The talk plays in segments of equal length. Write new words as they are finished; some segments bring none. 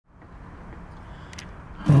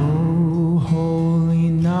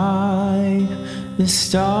The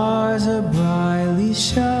stars are brightly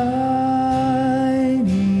shining.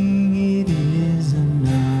 It is the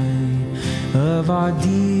night of our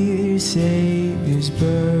dear Savior's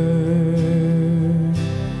birth.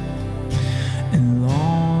 And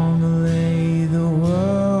long lay the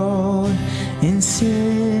world in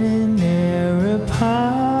sin and error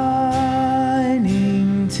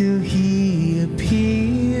pining, till He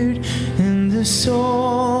appeared and the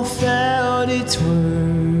soul felt its worth.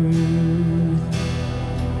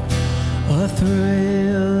 A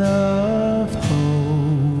thrill of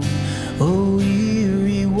hope, a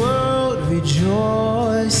weary world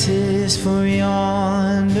rejoices, for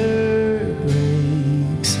yonder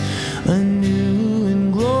breaks a new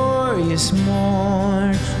and glorious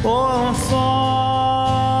morn. Oh, fall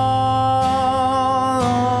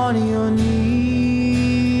on your knees,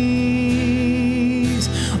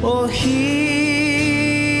 oh, hear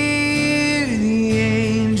the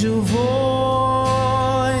angel voices.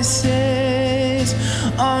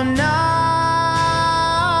 All night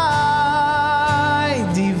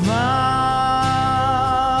divine,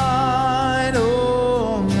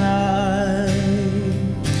 all night,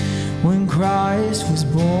 when Christ was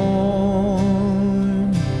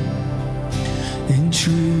born. And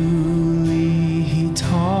truly He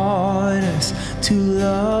taught us to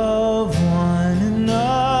love one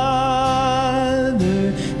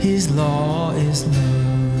another. His law is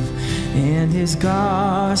love, and His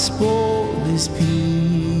gospel is peace.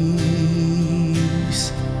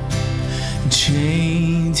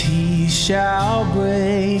 Chains He shall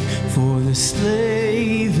break, for the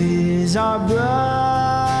slave is our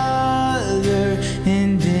brother,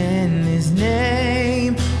 and in His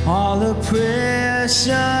name all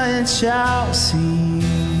oppression shall cease.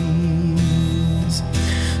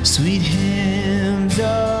 Sweet hymns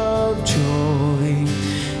of joy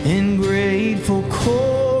and grateful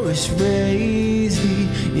chorus raise Thee,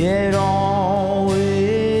 yet all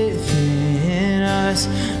within us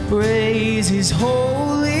praise His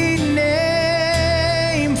holy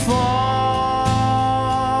name. Fall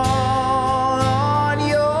on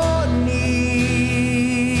your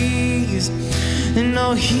knees, and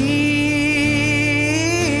oh, hear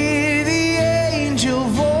the angel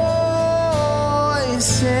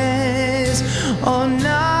voices. All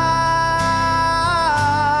night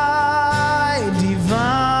divine,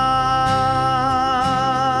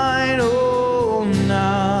 all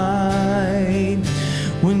night,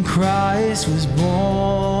 when Christ was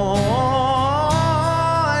born.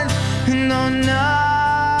 And all night